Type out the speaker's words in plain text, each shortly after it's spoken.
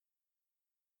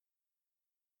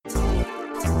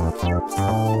Rise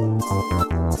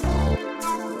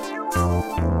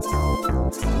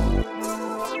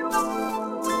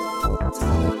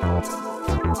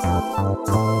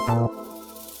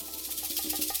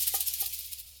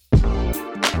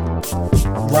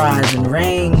and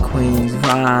reign, queens,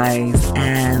 rise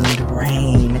and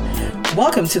reign.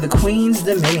 Welcome to the Queen's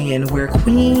Dominion, where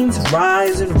queens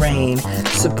rise and reign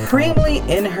supremely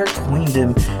in her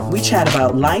queendom. We chat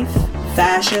about life,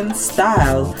 fashion,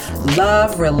 style,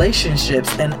 love,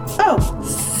 relationships, and so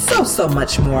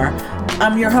much more.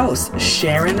 I'm your host,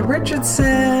 Sharon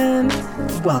Richardson.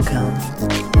 Welcome.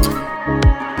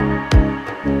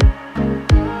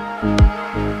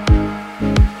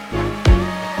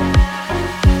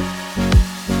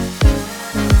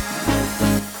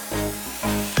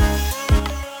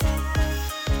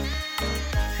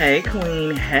 Hey,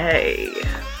 Queen. Hey.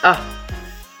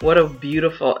 What a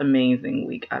beautiful, amazing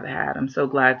week I've had. I'm so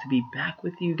glad to be back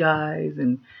with you guys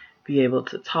and be able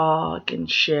to talk and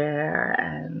share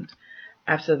and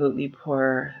absolutely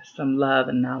pour some love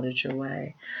and knowledge your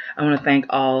way. I want to thank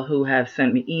all who have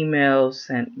sent me emails,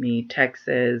 sent me texts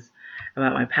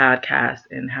about my podcast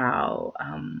and how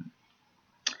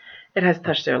it has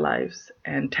touched their lives,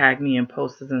 and tagged me in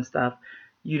posts and stuff.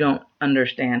 You don't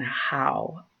understand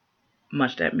how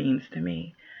much that means to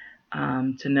me,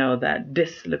 to know that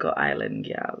this little island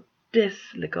gal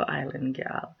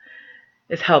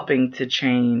is helping to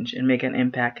change and make an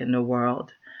impact in the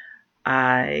world.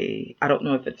 I don't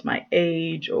know if it's my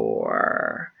age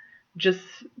or just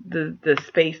the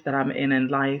space that I'm in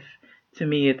life. To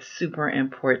me, it's super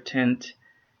important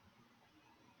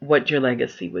what your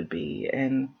legacy would be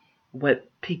and what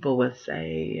people would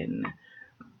say, and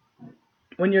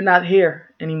when you're not here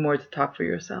anymore to talk for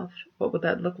yourself, what would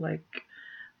that look like?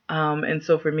 And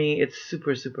so for me, it's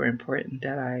super, super important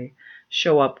that I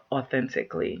show up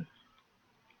authentically.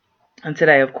 And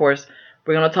today, of course,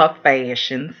 we're going to talk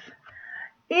fashions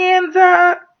and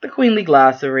the Queenly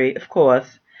Glossary, of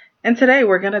course. And today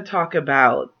we're going to talk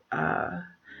about,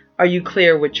 are you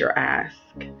clear with your ask?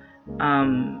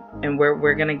 And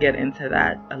we're going to get into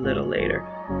that a little later.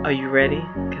 Are you ready?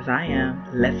 Because I am.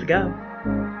 Let's go.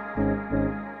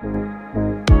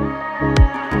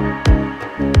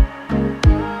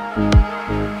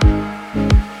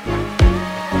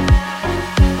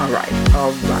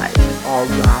 All right.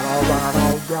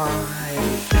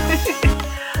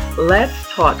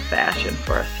 Let's talk fashion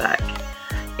for a sec.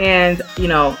 And,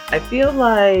 I feel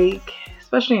like,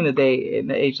 especially in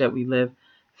the age that we live,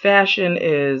 fashion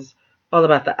is all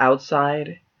about the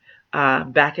outside.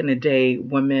 Back in the day,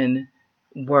 women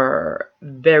were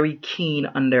very keen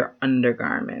on their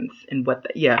undergarments and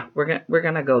we're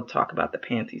gonna go talk about the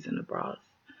panties and the bras.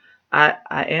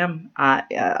 I'm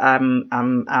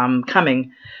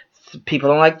coming. People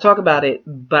don't like to talk about it,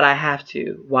 but I have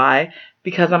to. Why?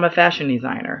 Because I'm a fashion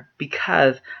designer,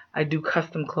 because I do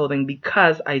custom clothing,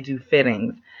 because I do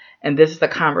fittings. And this is the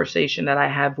conversation that I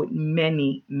have with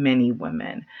many, many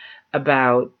women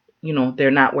about,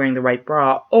 they're not wearing the right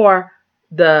bra or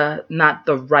not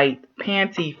the right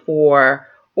panty or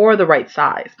the right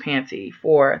size panty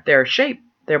for their shape,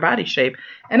 their body shape.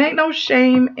 And ain't no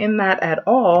shame in that at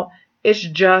all. It's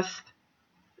just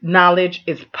knowledge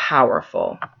is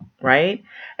powerful, right?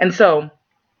 And so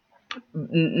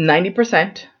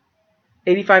 85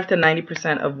 to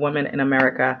 90% of women in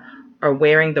America are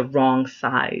wearing the wrong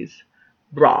size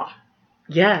bra.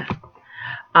 Yeah.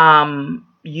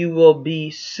 You will be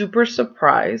super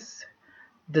surprised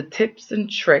the tips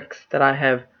and tricks that I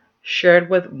have shared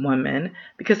with women,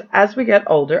 because as we get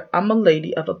older, I'm a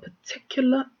lady of a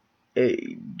particular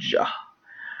age.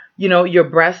 Your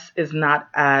breast is not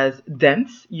as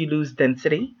dense. You lose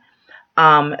density.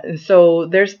 And so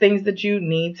there's things that you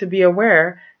need to be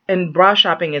aware. And bra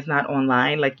shopping is not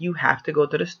online. Like, you have to go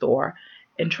to the store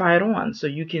and try it on so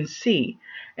you can see.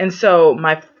 And so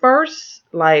my first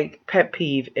pet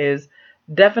peeve is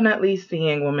definitely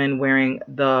seeing women wearing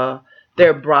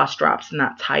their bra straps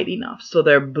not tight enough, so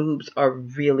their boobs are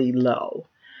really low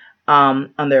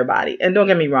on their body. And don't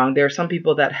get me wrong, there are some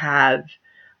people that have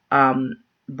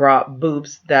bra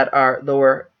boobs that are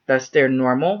lower, that's their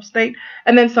normal state,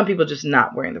 and then some people just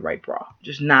not wearing the right bra,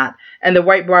 just not. And the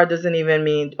right bra doesn't even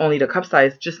mean only the cup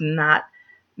size, just not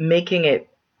making it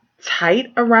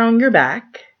tight around your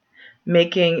back,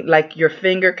 making like your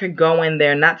finger could go in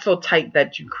there, not so tight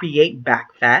that you create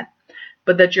back fat,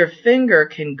 but that your finger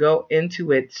can go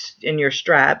into it in your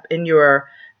strap, in your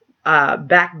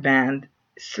back band,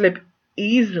 slip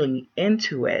easily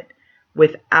into it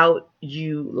without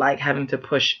you having to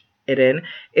push it in.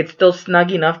 It's still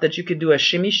snug enough that you could do a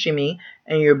shimmy shimmy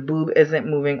and your boob isn't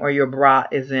moving or your bra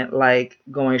isn't like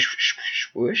going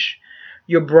swoosh.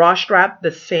 Your bra strap,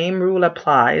 the same rule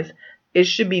applies. It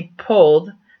should be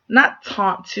pulled, not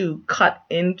taut to cut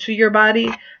into your body.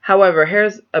 However,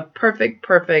 here's a perfect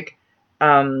trick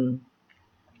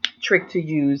to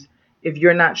use if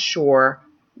you're not sure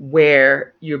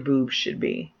where your boob should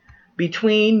be.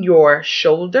 Between your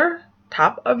shoulder,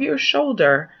 top of your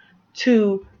shoulder,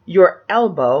 to your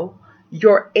elbow,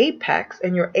 your apex,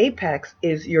 and your apex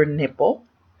is your nipple,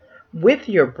 with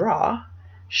your bra,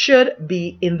 should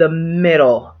be in the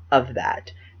middle of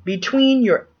that. Between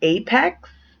your apex,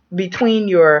 between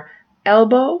your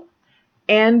elbow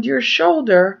and your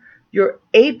shoulder, your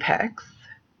apex,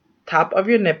 top of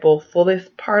your nipple,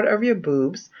 fullest part of your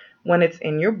boobs, when it's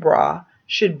in your bra,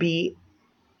 should be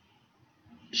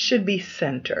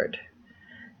centered.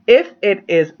 If it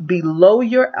is below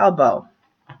your elbow,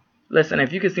 listen,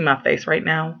 if you can see my face right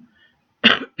now,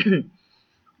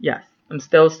 yes, I'm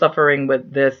still suffering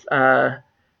with this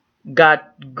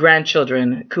got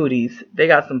grandchildren cooties. They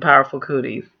got some powerful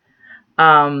cooties.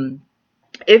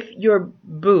 If your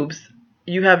boobs,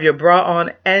 you have your bra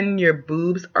on and your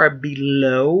boobs are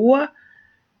below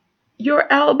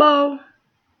your elbow,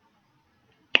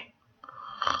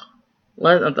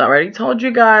 I've already told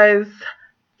you guys,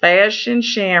 Fashion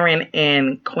Sharon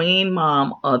and Queen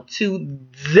Mom are two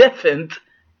different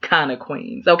kind of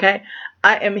queens, okay?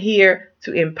 I am here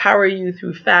to empower you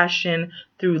through fashion,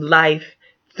 through life,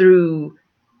 through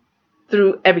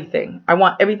everything. I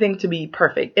want everything to be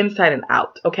perfect, inside and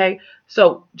out, okay?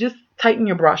 So just tighten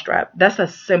your bra strap. That's a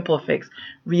simple fix.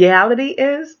 Reality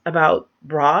is about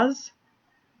bras,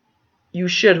 you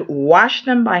should wash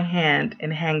them by hand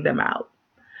and hang them out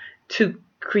to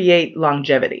create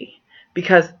longevity,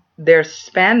 because there's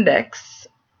spandex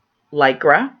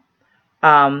lycra,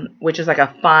 which is like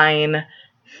a fine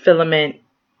filament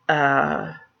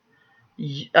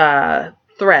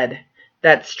thread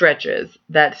that stretches,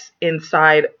 that's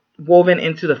inside, woven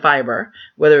into the fiber,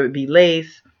 whether it be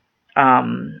lace,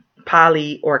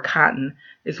 poly, or cotton.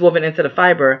 It's woven into the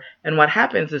fiber, and what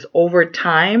happens is over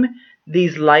time,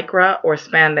 these lycra or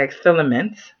spandex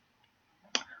filaments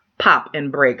pop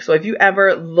and break. So if you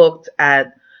ever looked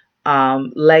at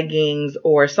leggings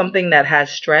or something that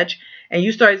has stretch, and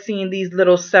you start seeing these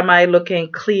little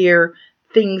semi-looking clear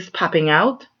things popping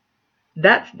out,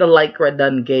 that's the lycra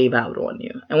done gave out on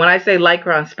you. And when I say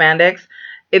lycra and spandex,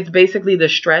 it's basically the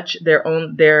stretch, their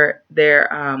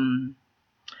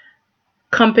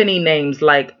company names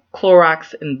like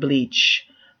Clorox and Bleach,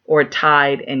 or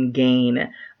Tide and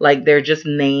Gain. Like, they're just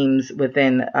names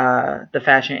within the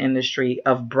fashion industry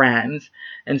of brands.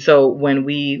 And so when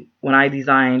I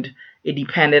designed, it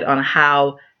depended on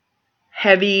how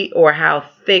heavy or how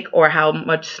thick or how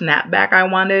much snapback I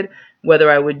wanted, whether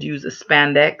I would use a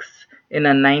spandex in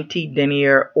a 90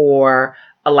 denier or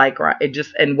a lycra.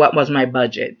 And what was my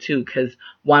budget too, because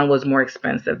one was more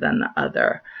expensive than the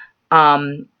other.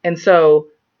 And so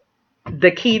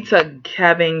the key to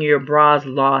having your bras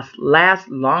last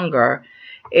longer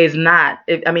is not,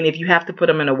 if you have to put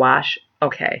them in a wash,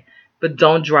 okay, but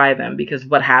don't dry them, because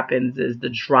what happens is the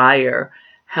dryer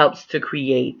helps to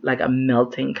create like a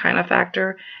melting kind of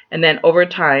factor. And then over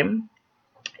time,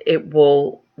 it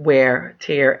will wear,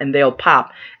 tear, and they'll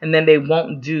pop. And then they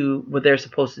won't do what they're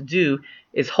supposed to do,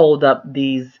 is hold up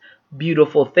these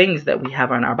beautiful things that we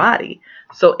have on our body.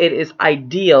 So it is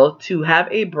ideal to have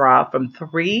a bra from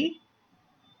 3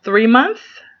 months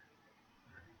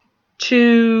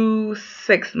to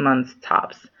 6 months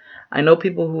tops. I know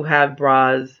people who have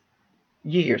bras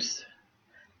years.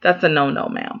 That's a no-no,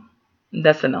 ma'am.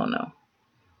 That's a no-no.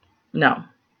 No.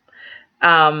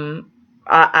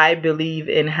 I believe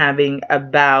in having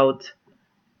about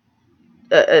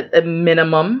a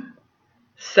minimum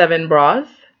 7 bras.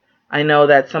 I know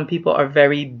that some people are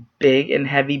very big and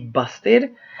heavy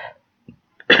busted.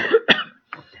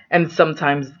 And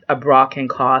sometimes a bra can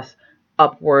cost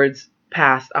upwards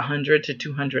past $100 to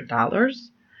 $200.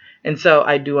 And so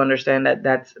I do understand that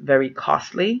that's very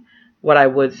costly. What I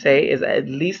would say is at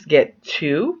least get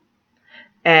 2.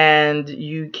 And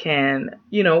you can,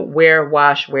 wear,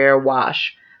 wash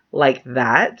like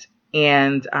that.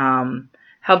 And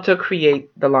help to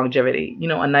create the longevity.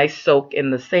 A nice soak in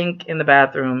the sink in the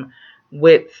bathroom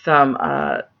with some,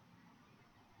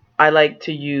 I like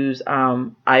to use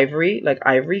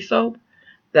ivory soap.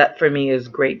 That for me is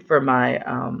great for my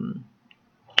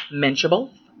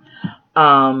menstruables.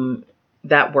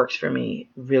 That works for me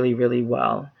really, really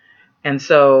well. And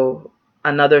so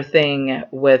another thing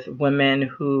with women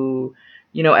who,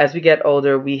 as we get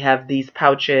older, we have these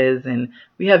pouches and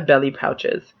we have belly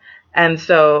pouches. And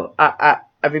so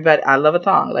everybody, I love a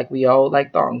thong. Like we all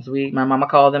like thongs. My mama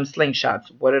called them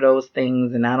slingshots. What are those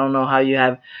things? And I don't know how you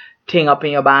have ting up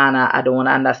in your bana. I don't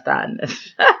understand.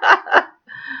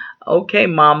 Okay,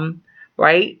 mom,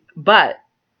 right? But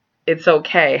it's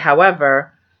okay.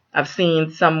 However, I've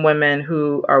seen some women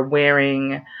who are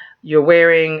you're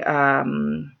wearing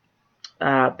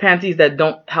panties that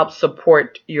don't help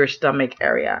support your stomach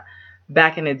area.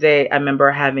 Back in the day, I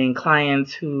remember having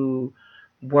clients who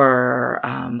were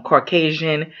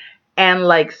Caucasian and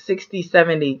like 60,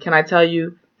 70. Can I tell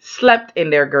you, slept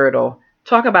in their girdle.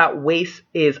 Talk about waist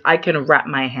is, I can wrap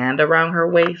my hand around her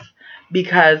waist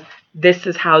because this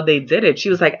is how they did it. She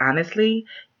was like, honestly,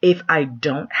 if I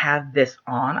don't have this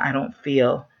on, I don't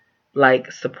feel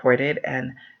like supported.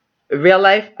 And real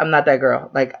life, I'm not that girl.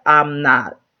 Like, I'm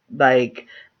not. Like,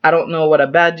 I don't know what a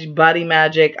body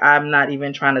magic. I'm not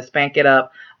even trying to spank it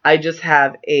up. I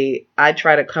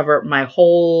try to cover my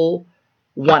whole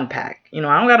one pack. You know,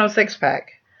 I don't got no six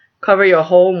pack. Cover your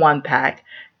whole one pack.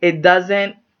 It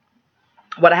doesn't,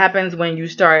 what happens when you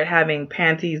start having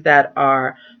panties that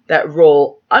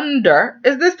roll under,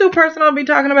 is this too personal to be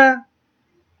talking about?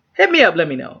 Hit me up, let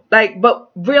me know. Like,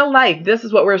 but real life, this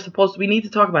is what we need to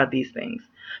talk about these things.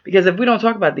 Because if we don't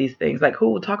talk about these things, like who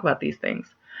will talk about these things?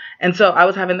 And so I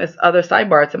was having this other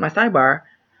sidebar to my sidebar.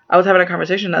 I was having a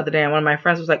conversation the other day and one of my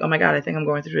friends was like, oh my God, I think I'm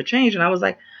going through a change. And I was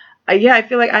like, yeah, I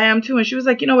feel like I am too. And she was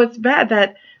like, it's bad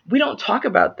that we don't talk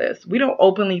about this. We don't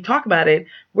openly talk about it.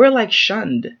 We're like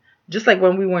shunned. Just like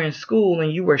when we were in school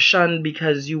and you were shunned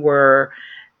because you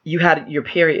had your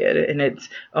period and it's,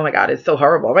 oh my God, it's so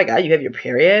horrible. Oh my God, you have your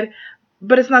period.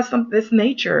 But it's not something, it's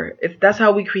nature. That's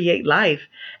how we create life.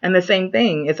 And the same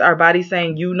thing, it's our body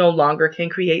saying you no longer can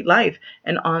create life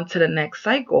and on to the next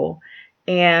cycle.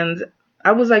 And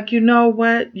I was like, you know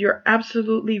what? You're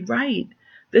absolutely right.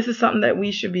 This is something that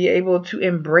we should be able to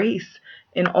embrace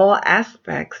in all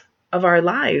aspects of our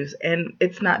lives. And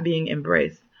it's not being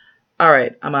embraced. All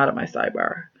right, I'm out of my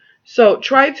sidebar. So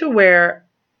try to wear,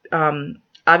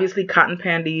 obviously, cotton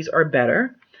panties are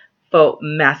better for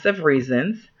massive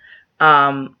reasons.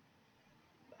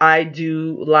 I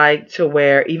do like to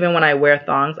wear, even when I wear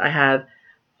thongs, I have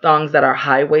thongs that are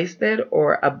high-waisted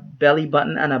or a belly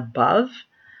button and above.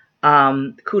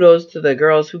 Kudos to the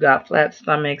girls who got flat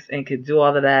stomachs and could do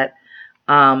all of that.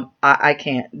 I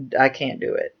can't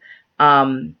do it.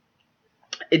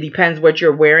 It depends what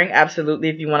you're wearing. Absolutely.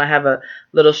 If you want to have a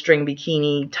little string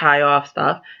bikini tie off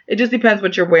stuff, it just depends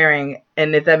what you're wearing.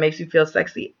 And if that makes you feel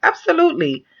sexy,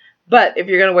 absolutely. But if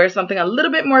you're going to wear something a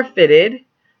little bit more fitted,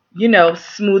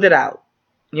 smooth it out.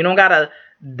 You don't got to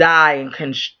die and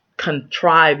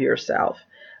contrive yourself,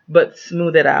 but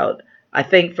smooth it out. I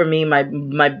think for me, my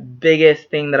biggest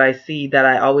thing that I see that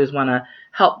I always want to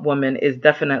help women is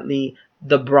definitely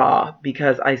the bra,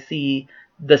 because I see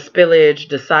the spillage,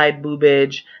 the side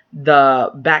boobage,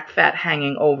 the back fat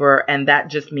hanging over, and that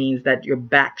just means that your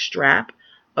back strap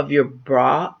of your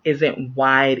bra isn't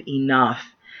wide enough.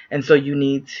 And so you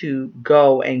need to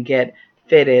go and get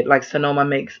fitted. Like Sonoma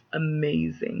makes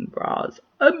amazing bras.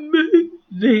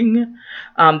 Amazing.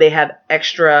 They have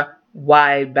extra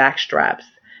wide back straps.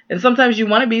 And sometimes you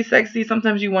want to be sexy,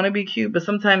 sometimes you want to be cute, but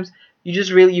sometimes you're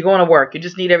going to work. You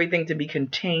just need everything to be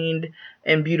contained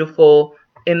and beautiful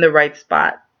in the right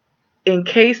spot. In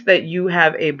case that you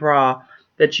have a bra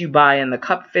that you buy and the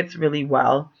cup fits really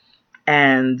well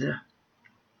and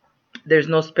there's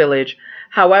no spillage.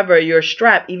 However, your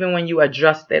strap, even when you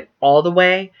adjust it all the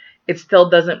way, it still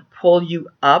doesn't pull you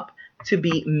up to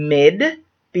be mid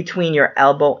between your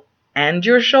elbow and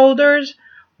your shoulders.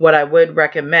 What I would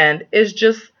recommend is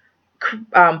just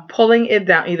pulling it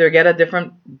down. Either get a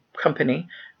different company,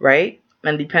 right?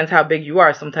 And depends how big you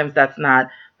are. Sometimes that's not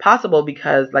possible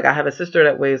because, like, I have a sister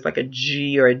that weighs like a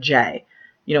G or a J.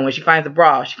 When she finds a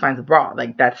bra, she finds a bra.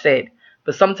 Like, that's it.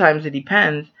 But sometimes it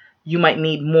depends. You might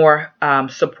need more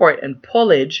support and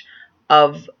pullage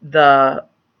of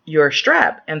your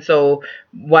strap. And so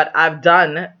what I've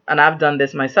done, and I've done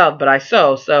this myself, but I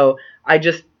sew. So I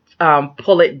just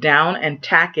pull it down and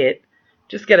tack it.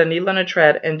 Just get a needle and a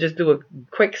thread and just do a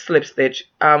quick slip stitch.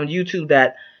 YouTube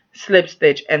that slip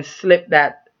stitch and slip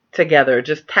that together.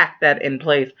 Just tack that in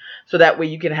place so that way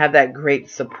you can have that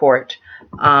great support.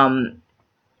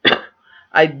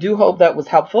 I do hope that was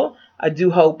helpful. I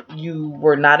do hope you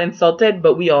were not insulted,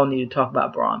 but we all need to talk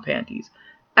about bra and panties.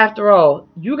 After all,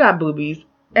 you got boobies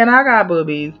and I got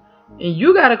boobies, and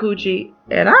you got a coochie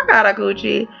and I got a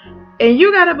coochie, and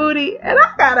you got a booty and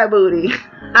I got a booty.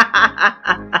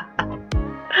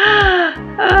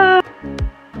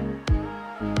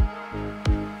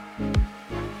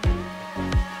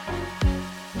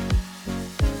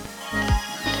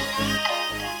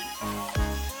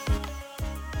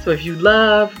 So if you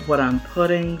love what I'm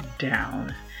putting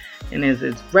down and as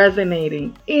it's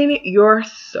resonating in your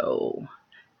soul,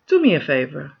 do me a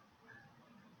favor.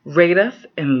 Rate us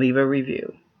and leave a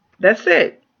review. That's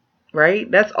it, right?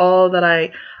 That's all that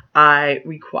I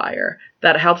require.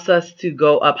 That helps us to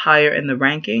go up higher in the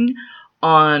ranking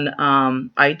on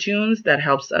iTunes. That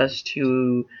helps us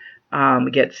to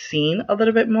get seen a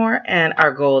little bit more. And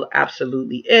our goal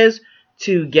absolutely is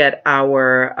to get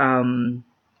our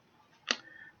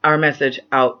message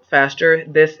out faster.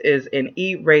 This is an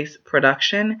E-Race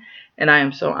production, and I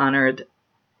am so honored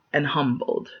and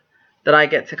humbled that I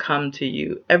get to come to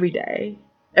you every day,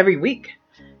 every week,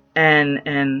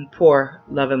 and pour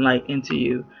love and light into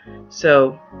you.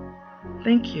 So,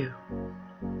 thank you.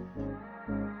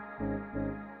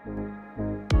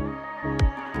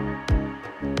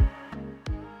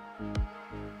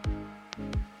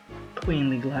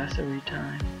 Queenly Glossary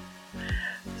time.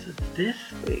 So this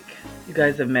week, you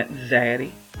guys have met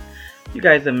Zaddy. You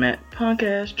guys have met punk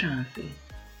ass Chauncey.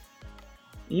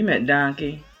 You met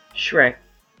Donkey, Shrek,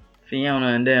 Fiona,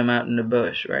 and them out in the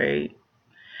bush, right?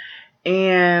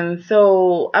 And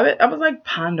so I was like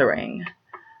pondering,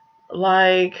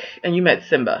 and you met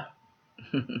Simba.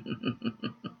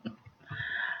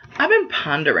 I've been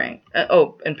pondering.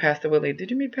 And Pastor Willie. Did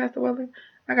you meet Pastor Willie?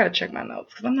 I gotta check my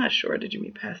notes because I'm not sure. Did you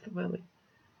meet Pastor Willie?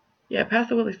 Yeah,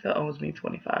 Pastor Willie still owes me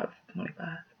 $25.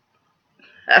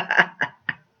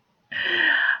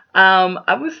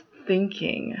 I was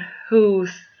thinking who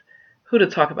to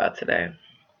talk about today.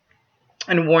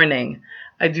 And warning,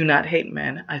 I do not hate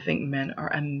men. I think men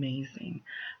are amazing.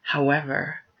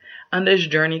 However, on this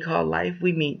journey called life,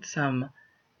 we meet some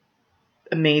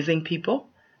amazing people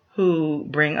who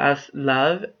bring us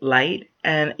love, light,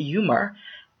 and humor.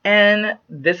 And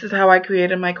this is how I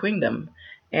created my queendom.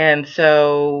 And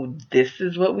so this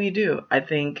is what we do. I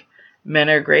think men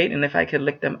are great, and if I could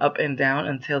lick them up and down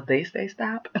until they say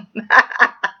stop.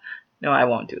 No, I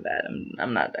won't do that.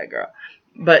 I'm not that girl.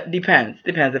 But depends.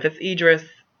 If it's Idris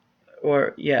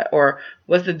or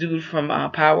what's the dude from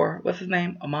Power? What's his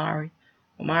name?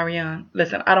 Omarion.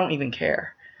 Listen, I don't even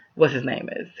care what his name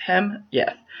is. Him?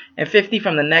 Yes. And 50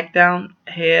 from the neck down?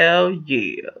 Hell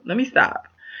yeah. Let me stop.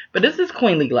 But this is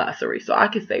Queenly Glossary, so I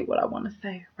can say what I want to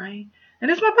say, right? And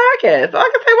it's my podcast, so I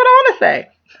can say what I want to say.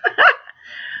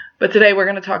 But today we're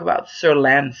going to talk about Sir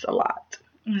Lancelot.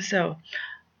 So,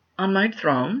 on my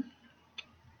throne,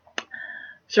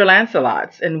 Sir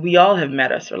Lancelot, and we all have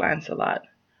met a Sir Lancelot.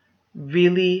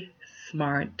 Really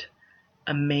smart,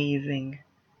 amazing,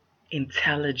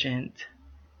 intelligent,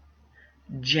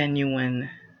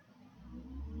 genuine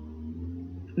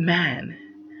man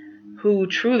who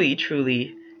truly,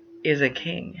 truly is a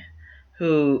king,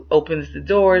 who opens the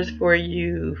doors for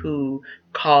you, who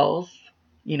calls.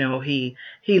 You know, he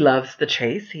loves the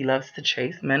chase. He loves to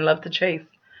chase. Men love to chase.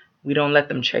 We don't let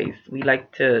them chase. We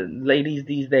like to, ladies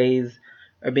these days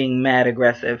are being mad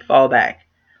aggressive. Fall back.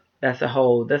 That's a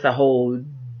whole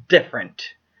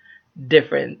different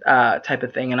type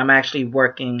of thing. And I'm actually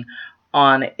working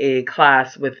on a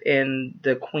class within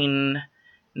the Queen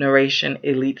Narration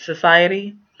Elite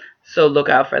Society. So look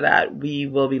out for that. We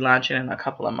will be launching in a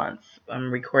couple of months.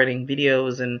 I'm recording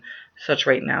videos and such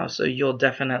right now, so you'll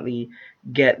definitely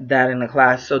get that in the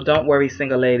class. So don't worry,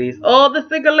 single ladies. All the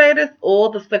single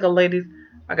ladies,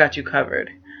 I got you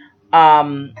covered.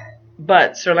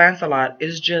 But Sir Lancelot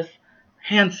is just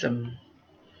handsome,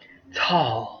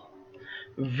 tall,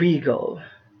 regal.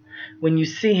 When you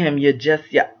see him, your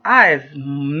eyes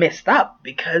messed up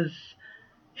because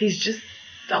he's just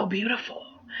so beautiful.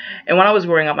 And when I was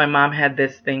growing up, my mom had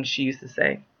this thing she used to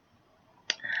say.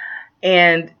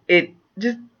 And it's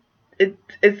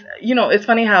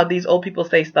funny how these old people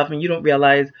say stuff and you don't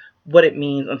realize what it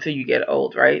means until you get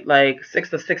old, right? Like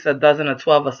 6 of 6 a dozen, or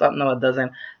 12 or something or a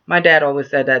dozen. My dad always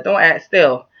said that. Don't act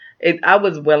still. I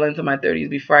was well into my 30s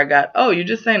before I got, you're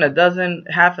just saying a dozen,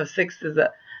 half of 6 is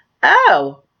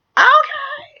okay.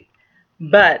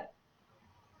 But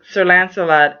Sir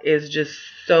Lancelot is just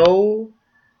so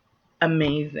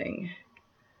amazing,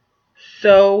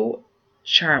 so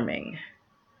charming,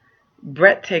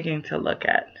 breathtaking to look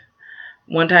at.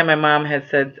 One time my mom had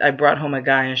said, I brought home a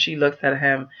guy and she looks at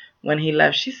him when he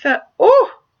left. She said,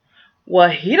 oh, well,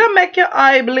 he don't make your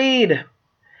eye bleed.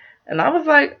 And I was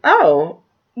like,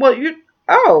 what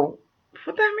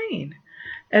that mean?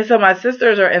 And so my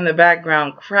sisters are in the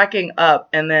background cracking up.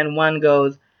 And then one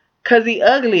goes, 'cause he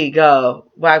ugly, go.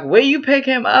 Like, where you pick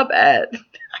him up at?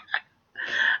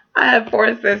 I have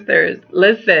 4 sisters.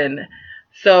 Listen,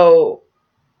 so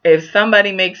if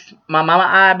somebody makes my mama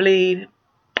eye bleed,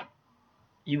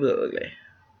 you ugly.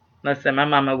 Listen, my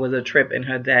mama was a trip in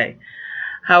her day.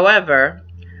 However,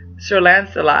 Sir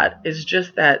Lancelot is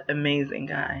just that amazing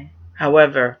guy.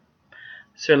 However,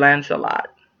 Sir Lancelot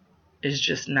is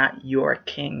just not your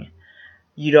king.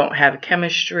 You don't have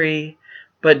chemistry,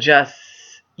 but just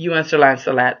you and Sir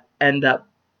Lancelot end up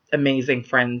amazing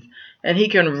friends, and he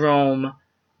can roam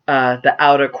the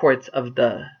outer courts of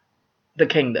the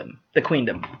kingdom, the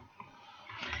queendom.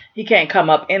 He can't come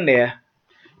up in there,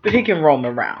 but he can roam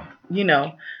around. You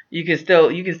know, you can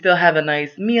still have a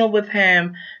nice meal with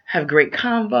him, have great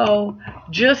convo,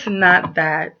 just not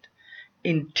that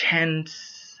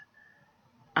intense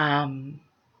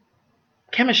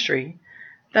chemistry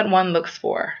that one looks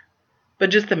for, but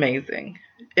just amazing,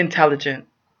 intelligent,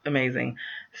 amazing.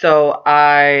 So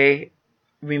I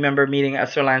remember meeting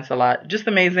Sir Lancelot, just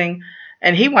amazing,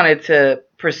 and he wanted to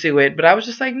pursue it, but I was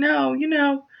just like, no,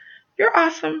 you're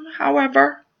awesome.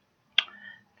 However,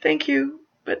 thank you,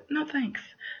 but no thanks.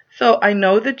 So I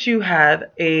know that you have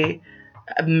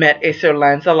met a Sir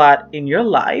Lancelot in your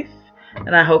life,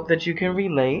 and I hope that you can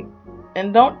relate.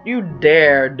 And don't you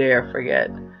dare forget,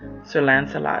 Sir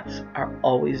Lancelots are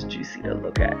always juicy to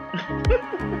look at.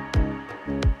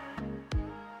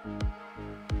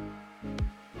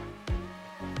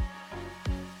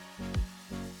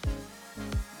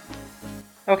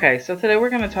 Okay, so today we're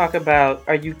going to talk about,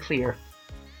 are you clear?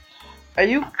 Are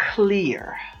you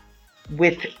clear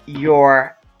with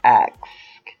your ask?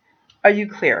 Are you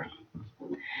clear?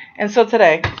 And so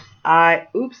today, I'm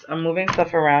moving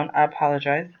stuff around. I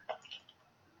apologize.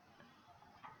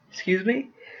 Excuse me.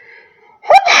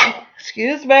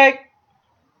 Excuse me.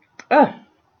 Oh.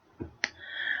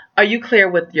 Are you clear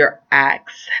with your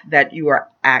acts that you are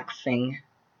asking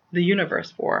the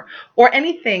universe for? Or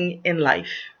anything in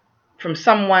life from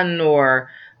someone or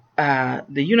the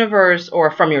universe or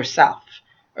from yourself?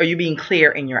 Are you being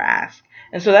clear in your ask?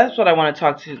 And so that's what I want to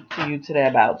talk to you today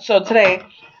about. So today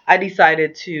I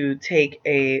decided to take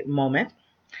a moment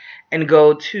and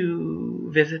go to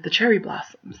visit the cherry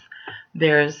blossoms.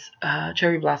 There's a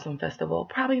cherry blossom festival,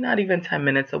 probably not even 10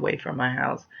 minutes away from my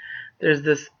house. There's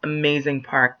this amazing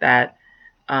park that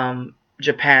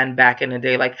Japan back in the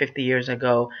day, like 50 years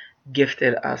ago,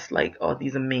 gifted us like all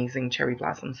these amazing cherry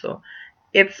blossoms. So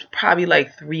it's probably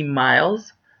like 3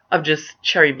 miles of just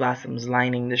cherry blossoms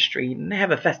lining the street. And they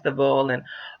have a festival and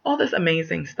all this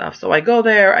amazing stuff. So I go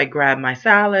there, I grab my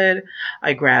salad,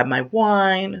 I grab my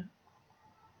wine.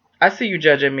 I see you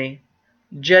judging me.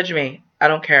 Judge me. I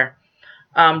don't care.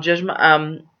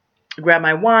 Grab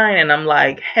my wine and I'm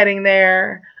like heading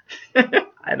there.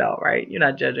 I know, right? You're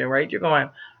not judging, right? You're going,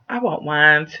 I want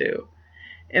wine too.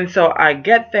 And so I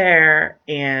get there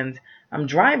and I'm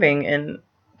driving, and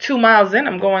 2 miles in,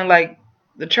 I'm going like,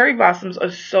 the cherry blossoms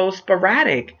are so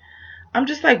sporadic. I'm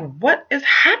just like, what is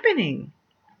happening?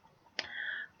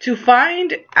 To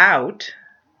find out,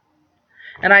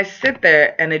 and I sit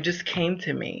there and it just came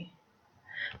to me.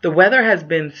 The weather has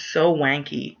been so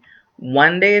wanky.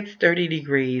 One day it's 30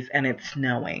 degrees and it's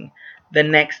snowing. The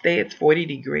next day it's 40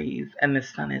 degrees and the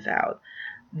sun is out.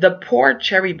 The poor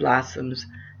cherry blossoms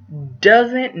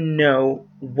doesn't know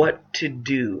what to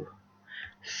do.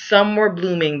 Some were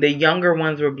blooming, the younger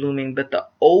ones were blooming, but the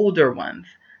older ones,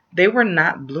 they were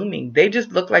not blooming. They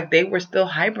just looked like they were still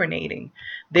hibernating.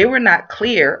 They were not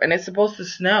clear, and it's supposed to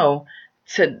snow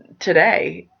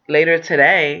later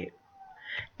today,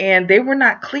 and they were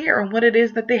not clear on what it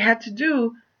is that they had to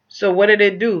do. So what did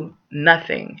it do?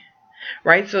 Nothing.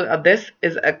 Right? So this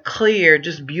is a clear,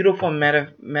 just beautiful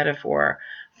metaphor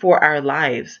for our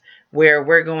lives, where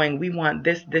we're going, we want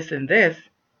this, this, and this,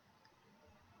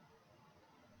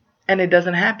 and it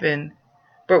doesn't happen.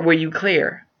 But were you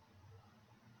clear?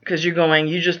 Because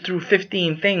you just threw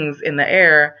 15 things in the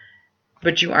air,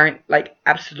 but you aren't like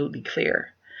absolutely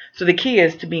clear. So the key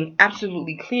is to being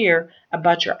absolutely clear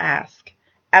about your ask.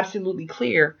 Absolutely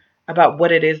clear about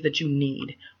what it is that you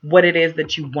need, what it is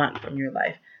that you want from your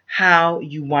life, how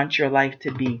you want your life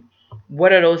to be.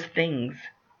 What are those things?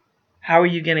 How are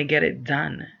you going to get it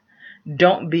done?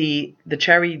 Don't be the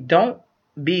cherry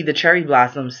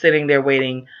blossom sitting there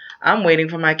waiting. I'm waiting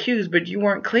for my cues, but you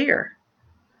weren't clear.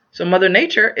 So Mother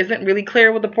Nature isn't really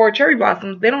clear with the poor cherry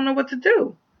blossoms. They don't know what to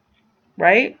do,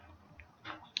 right?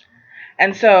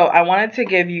 And so I wanted to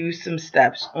give you some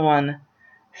steps on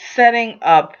setting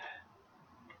up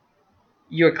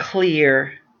your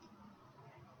clear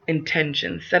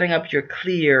intention, setting up your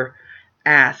clear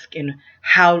ask, and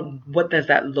what does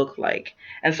that look like?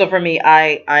 And so for me,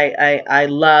 I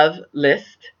love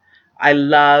lists. I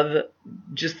love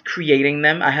just creating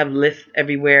them. I have lists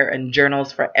everywhere and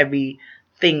journals for everything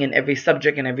and every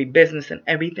subject and every business and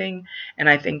everything. And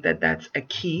I think that that's a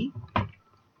key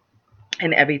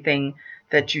in everything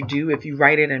that you do. If you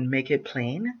write it and make it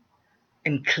plain,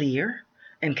 and clear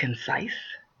and concise,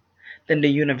 then the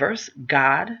universe,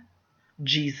 God,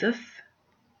 Jesus,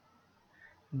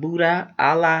 Buddha,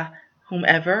 Allah,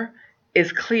 whomever,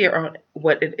 is clear on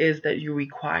what it is that you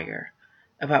require,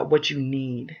 about what you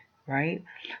need, right?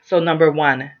 So number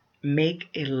one, make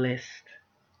a list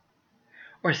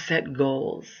or set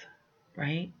goals,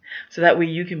 right? So that way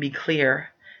you can be clear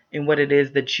in what it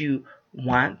is that you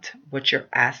want, what your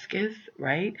ask is,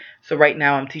 right? So right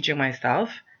now I'm teaching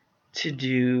myself to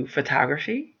do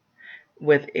photography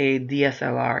with a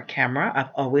DSLR camera. I've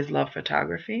always loved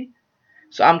photography.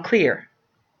 So I'm clear.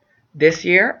 This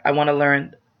year, I want to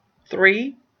learn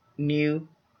 3 new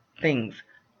things.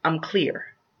 I'm clear.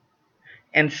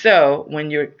 And so when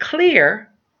you're clear,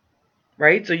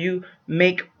 right? So you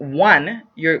make one,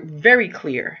 you're very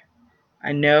clear.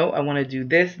 I know I want to do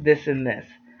this, this, and this.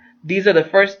 These are the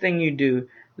first thing you do.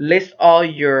 List all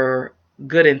your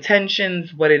good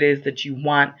intentions, what it is that you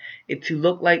want it to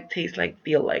look like, taste like,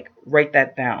 feel like. Write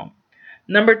that down.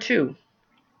 Number 2,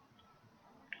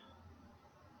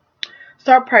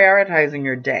 start prioritizing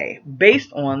your day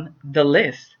based on the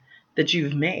list that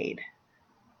you've made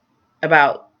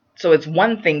about. So it's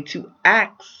one thing to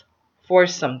ask for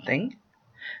something,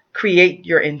 create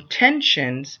your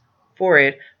intentions for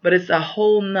it, but it's a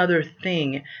whole nother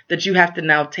thing that you have to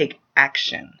now take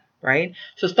action, right?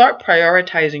 So start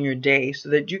prioritizing your day so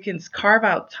that you can carve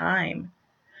out time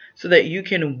so that you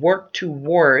can work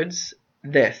towards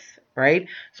this, right?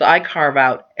 So I carve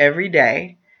out every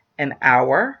day an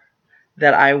hour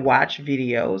that I watch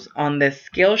videos on this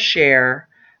Skillshare,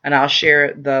 and I'll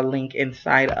share the link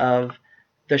inside of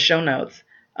the show notes,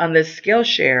 on this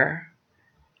Skillshare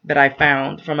that I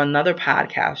found from another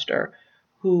podcaster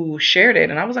who shared it.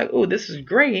 And I was like, oh, this is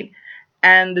great.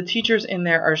 And the teachers in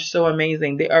there are so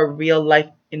amazing. They are real life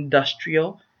industry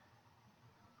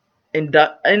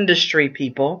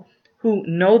people who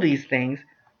know these things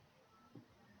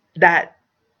that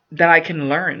I can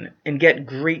learn and get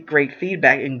great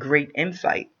feedback and great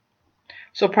insight.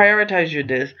 So prioritize your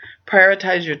this,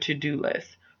 prioritize your to-do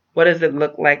list. What does it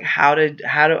look like? How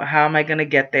am I going to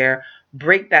get there?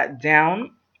 Break that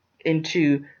down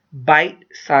into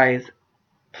bite-sized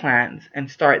plans and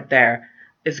start there.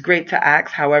 It's great to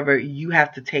ask, however, you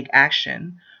have to take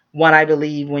action. One, I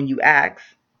believe when you ask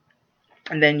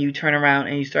and then you turn around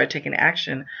and you start taking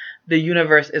action, the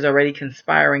universe is already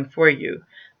conspiring for you.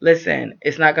 Listen,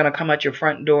 it's not going to come at your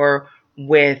front door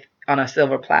on a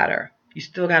silver platter. You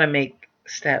still got to make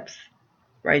steps,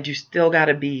 right? You still got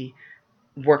to be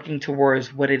working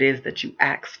towards what it is that you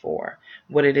ask for,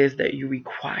 what it is that you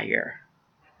require,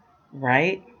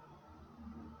 right?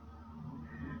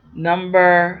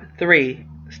 Number 3,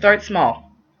 start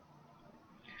small.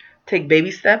 Take baby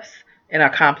steps in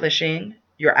accomplishing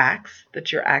your acts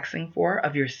that you're asking for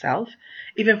of yourself,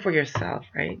 even for yourself,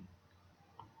 right?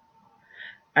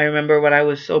 I remember when I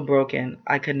was so broken,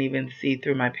 I couldn't even see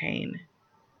through my pain.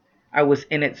 I was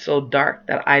in it so dark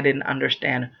that I didn't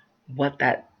understand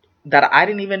that I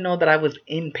didn't even know that I was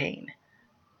in pain.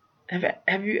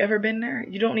 Have you ever been there?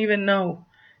 You don't even know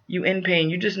you in pain.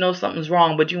 You just know something's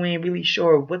wrong, but you ain't really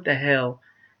sure what the hell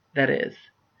that is.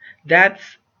 That's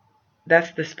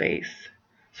the space.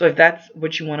 So if that's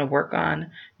what you want to work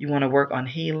on, you want to work on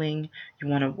healing, you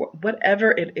want to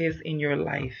whatever it is in your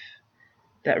life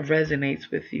that resonates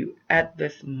with you at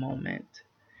this moment,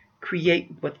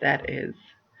 create what that is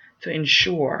to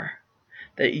ensure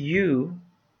that you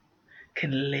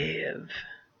can live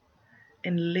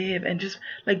and just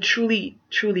like truly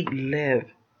live.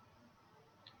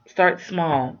 Start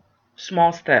small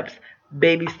steps,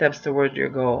 baby steps towards your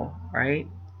goal, right?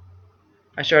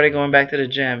 I started going back to the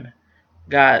gym.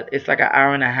 God, it's like an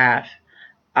hour and a half.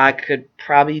 I could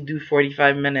probably do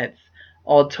 45 minutes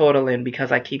all totaling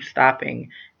because I keep stopping,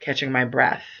 catching my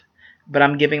breath. But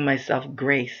I'm giving myself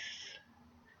grace.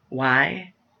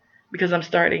 Why? Because I'm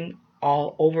starting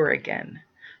all over again.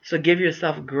 So give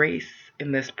yourself grace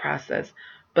in this process.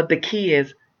 But the key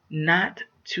is not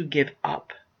to give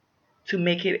up, to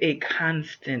make it a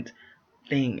constant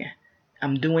thing.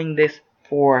 I'm doing this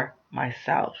for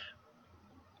myself.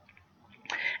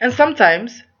 And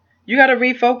sometimes you got to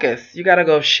refocus. You got to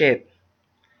go, shit,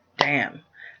 damn,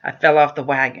 I fell off the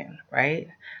wagon, right?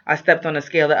 I stepped on a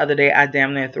scale the other day. I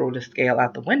damn near threw the scale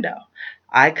out the window.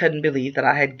 I couldn't believe that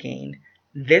I had gained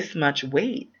this much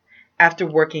weight after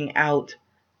working out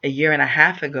a year and a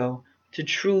half ago to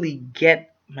truly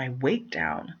get my weight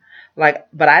down. But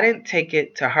I didn't take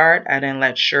it to heart. I didn't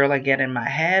let Shirley get in my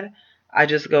head. I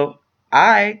just go, all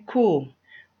right, cool.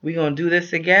 We're going to do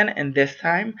this again. And this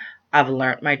time I've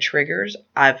learned my triggers.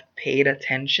 I've paid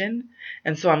attention.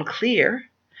 And so I'm clear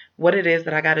what it is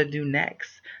that I got to do next.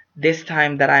 this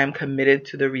time that I am committed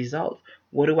to the result.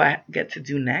 What do I get to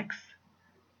do next?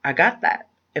 I got that.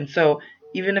 And so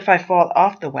even if I fall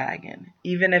off the wagon,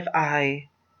 even if I'm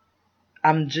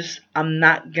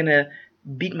not gonna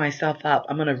beat myself up.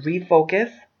 I'm gonna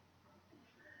refocus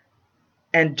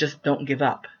and just don't give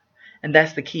up. And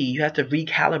that's the key. You have to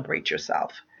recalibrate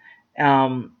yourself.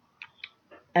 And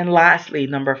lastly,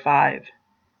 number 5,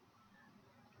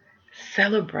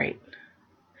 celebrate.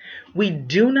 We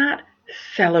do not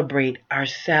celebrate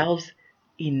ourselves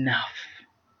enough.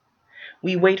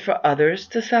 We wait for others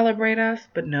to celebrate us,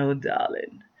 but no,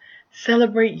 darling.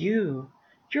 Celebrate you.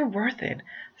 You're worth it.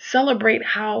 Celebrate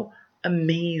how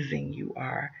amazing you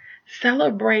are.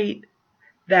 Celebrate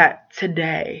that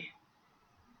today,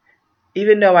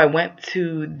 even though I went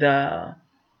to the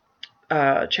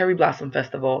Cherry Blossom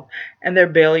Festival and there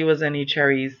barely was any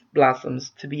cherries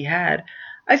blossoms to be had,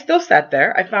 I still sat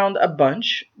there. I found a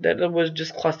bunch that was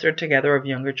just clustered together of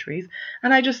younger trees,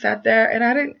 and I just sat there, and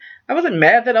I wasn't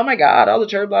mad that, oh my God, all the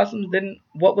cherry blossoms didn't.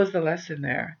 What was the lesson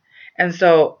there? And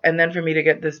then for me to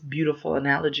get this beautiful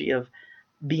analogy of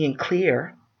being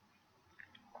clear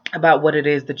about what it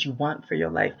is that you want for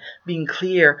your life, being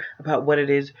clear about what it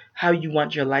is, how you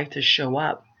want your life to show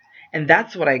up. And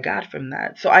that's what I got from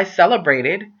that. So I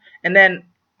celebrated, and then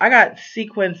I got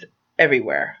sequins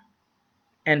everywhere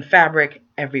and fabric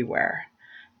everywhere.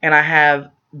 And I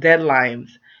have deadlines,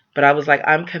 but I was like,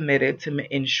 I'm committed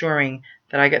to ensuring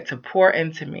that I get to pour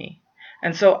into me.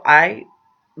 And so I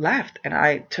left and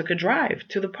I took a drive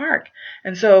to the park.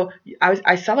 And so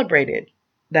I celebrated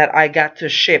that I got to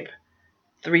ship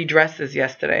 3 dresses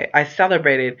yesterday. I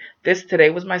celebrated. This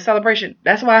today was my celebration.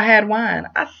 That's why I had wine.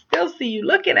 I still see you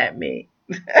looking at me.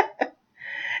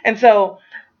 And so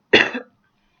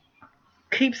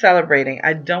keep celebrating.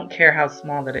 I don't care how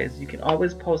small it is. You can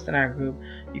always post in our group.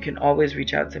 You can always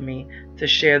reach out to me to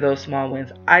share those small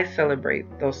wins. I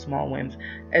celebrate those small wins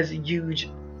as huge,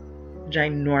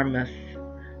 ginormous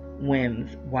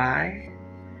wins. Why?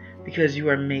 Because you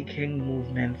are making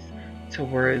movements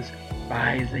towards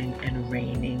rising and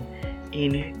reigning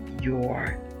in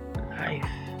your life.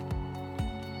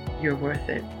 You're worth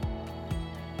it.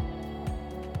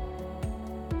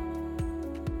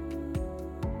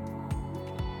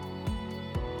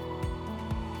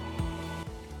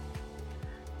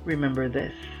 Remember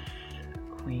this,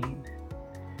 Queen.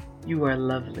 You are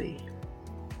lovely.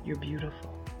 You're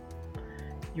beautiful.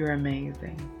 You're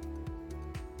amazing.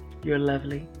 You're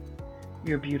lovely.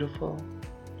 You're beautiful.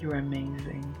 You're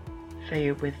amazing. Say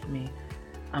it with me.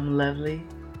 I'm lovely.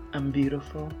 I'm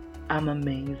beautiful. I'm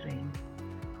amazing.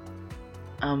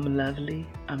 I'm lovely.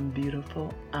 I'm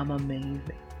beautiful. I'm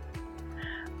amazing.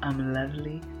 I'm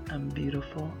lovely. I'm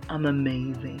beautiful. I'm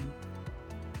amazing.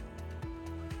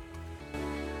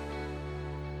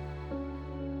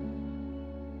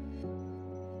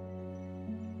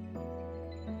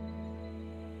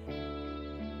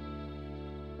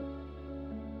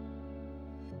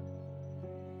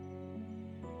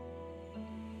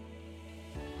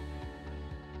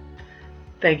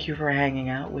 Thank you for hanging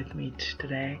out with me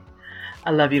today. I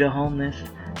love you to wholeness.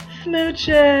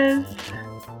 Smooches!